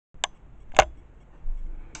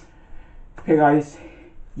Hey guys,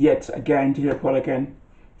 yet again, DJ Paul again.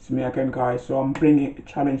 It's me again, guys. So I'm bringing a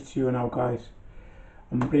challenge to you now, guys.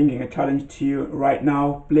 I'm bringing a challenge to you right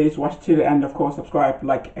now. Please watch till the end, of course. Subscribe,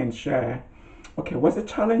 like, and share. Okay, what's the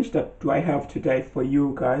challenge that do I have today for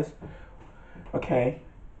you guys? Okay,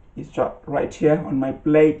 it's just right here on my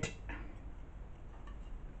plate.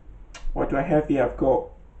 What do I have here? I've got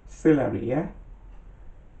celery, yeah.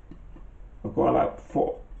 I've got like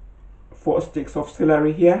four sticks of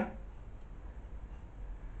celery here.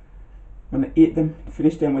 I'm gonna eat them,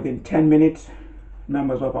 finish them within 10 minutes.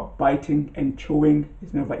 Remember as well about biting and chewing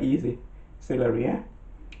is never easy. Celery, yeah.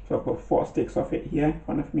 So I've got 4 sticks of it here in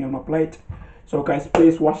front of me on my plate. So guys,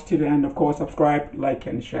 please watch till the end, of course, subscribe, like,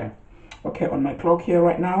 and share. Okay, on my clock here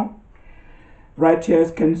right now, right here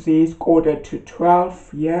as you can see, it's ordered to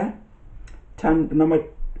 12, yeah. Time,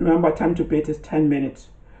 remember time to beat is 10 minutes.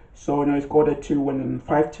 So now it's ordered to when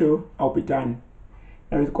 5-2, I'll be done.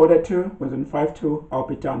 Now it's quarter to, within 5-2, I'll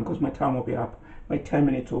be done because my time will be up. My 10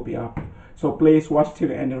 minutes will be up. So please watch till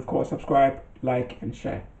the end and of course subscribe, like, and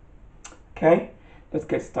share. Okay, let's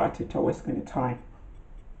get started. Don't waste any time.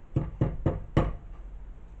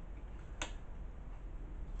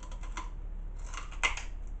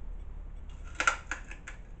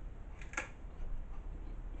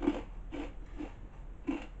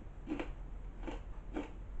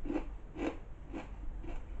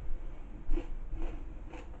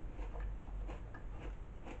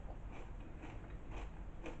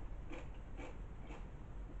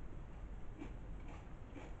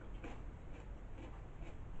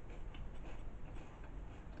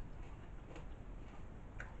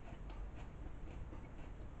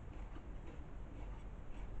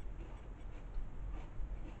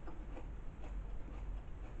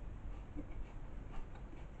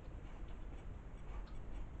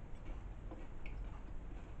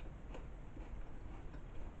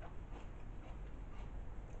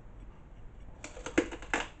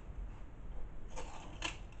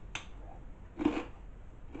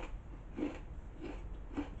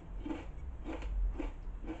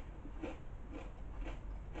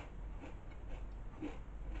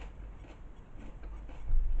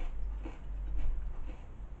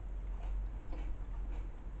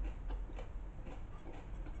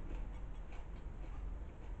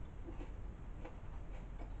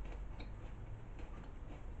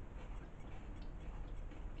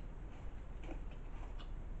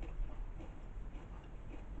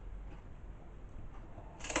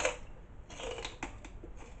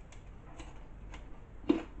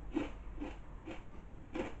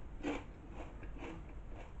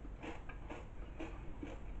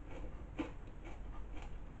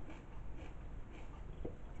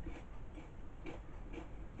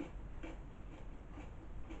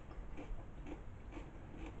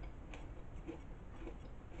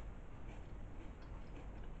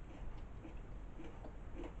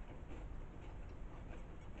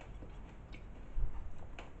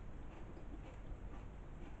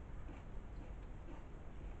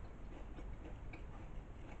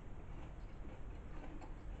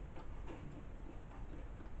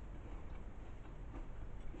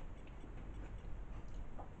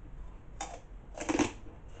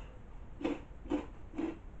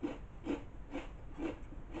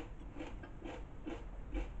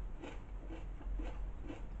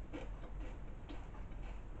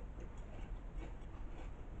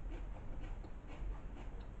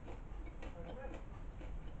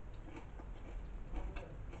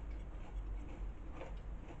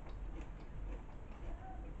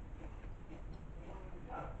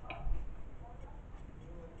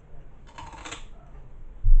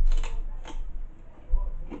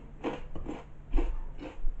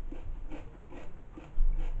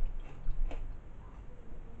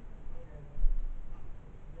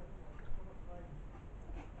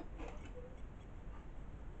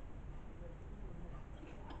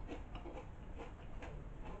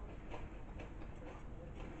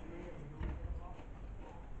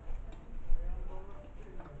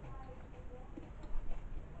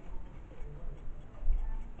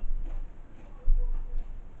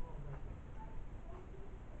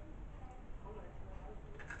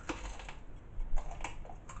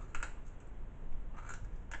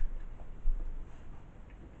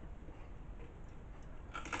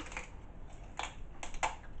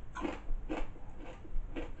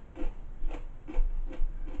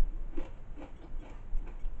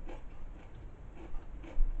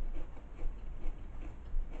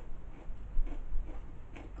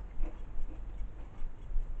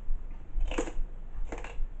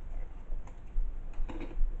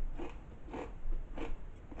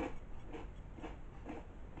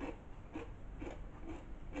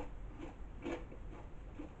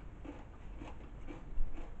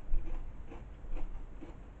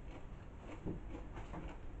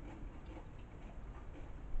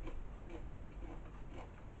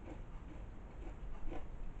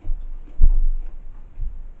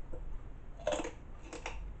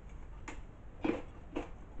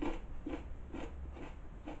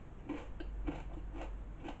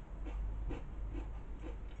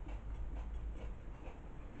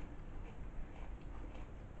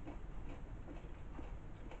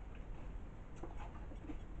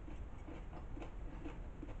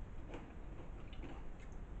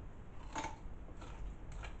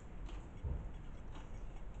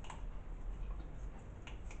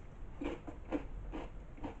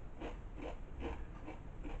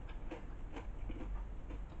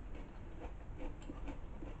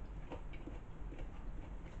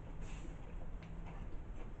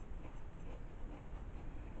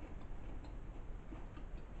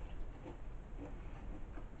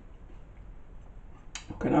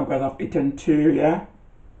 Okay, now guys, I've eaten 2, yeah?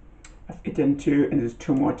 I've eaten 2 and there's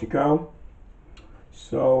 2 more to go.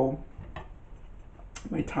 So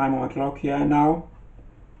my time on my clock here now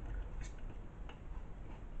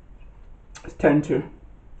is 10 to.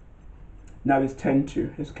 Now it's 10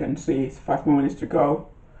 to. As you can see, it's 5 more minutes to go.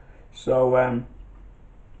 So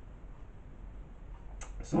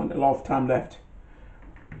it's not a lot of time left.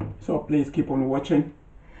 So please keep on watching.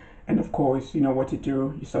 And of course, you know what to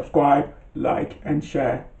do. You subscribe, like, and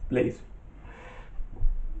share, please.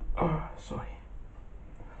 Oh, sorry.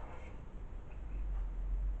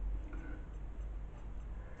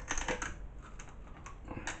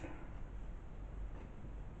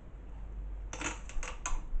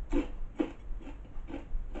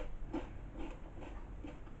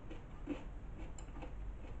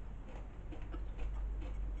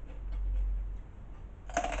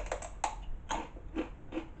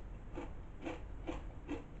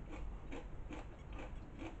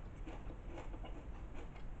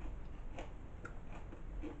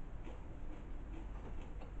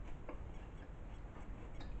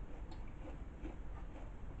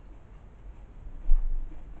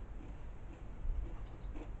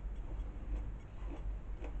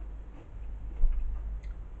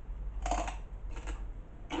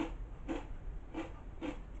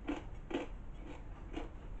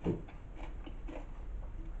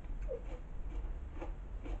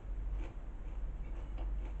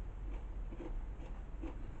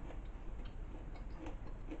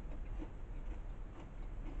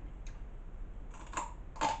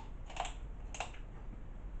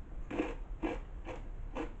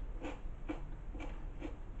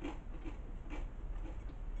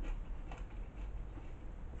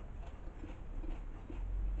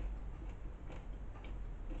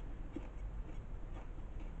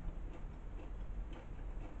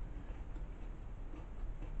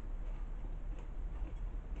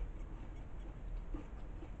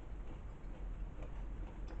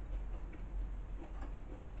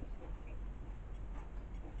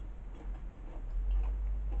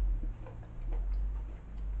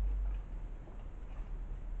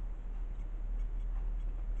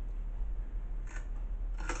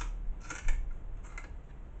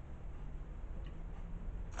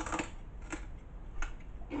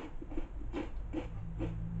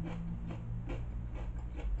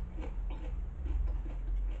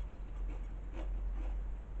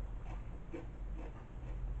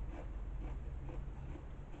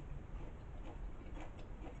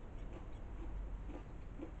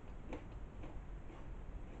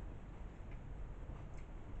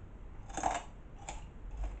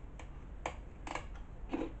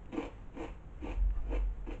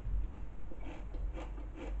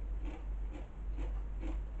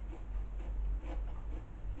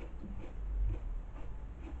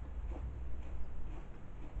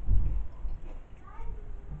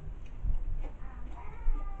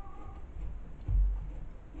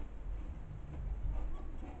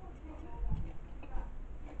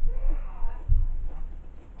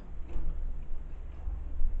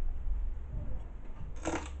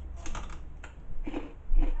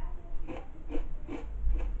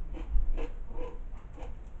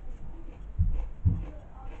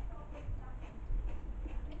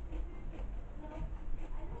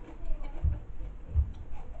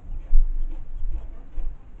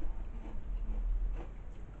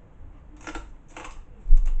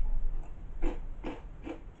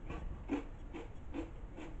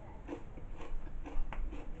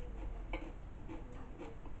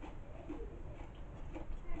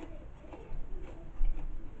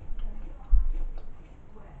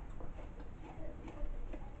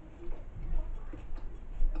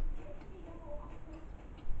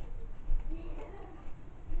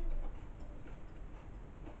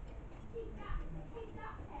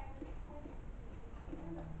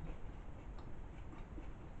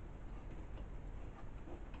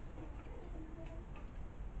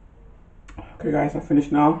 Okay guys, I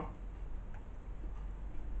finished now.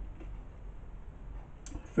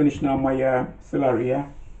 Finished now my celery, yeah.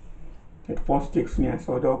 Had 4 sticks here,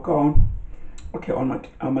 so they're gone. Okay, on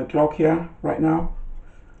my clock here right now,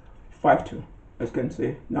 5 to, as you can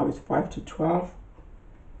see. Now it's 5 to 12.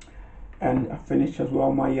 And I finished as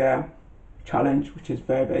well my challenge, which is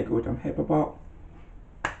very good. I'm happy about.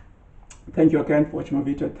 Thank you again for watching my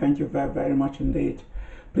video. Thank you very much indeed.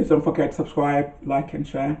 Please don't forget to subscribe, like and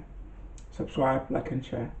share. Subscribe, like and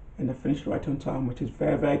share. And I finished right on time, which is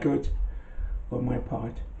very good on my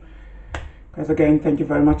part. Guys, again, thank you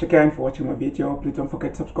very much again for watching my video. Please don't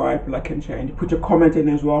forget to subscribe, like and share, and put your comment in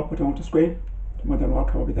as well. Put it on the screen. More than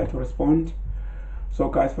welcome. I'll be there to respond. So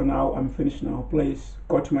guys, for now I'm finished now. Please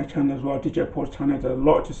go to my channel as well, DJ Post channel. There's a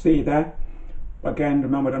lot to see there. But again,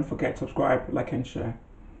 remember, don't forget to subscribe, like and share.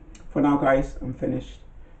 For now guys, I'm finished.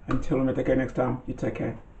 Until we meet again next time, you take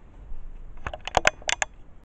care.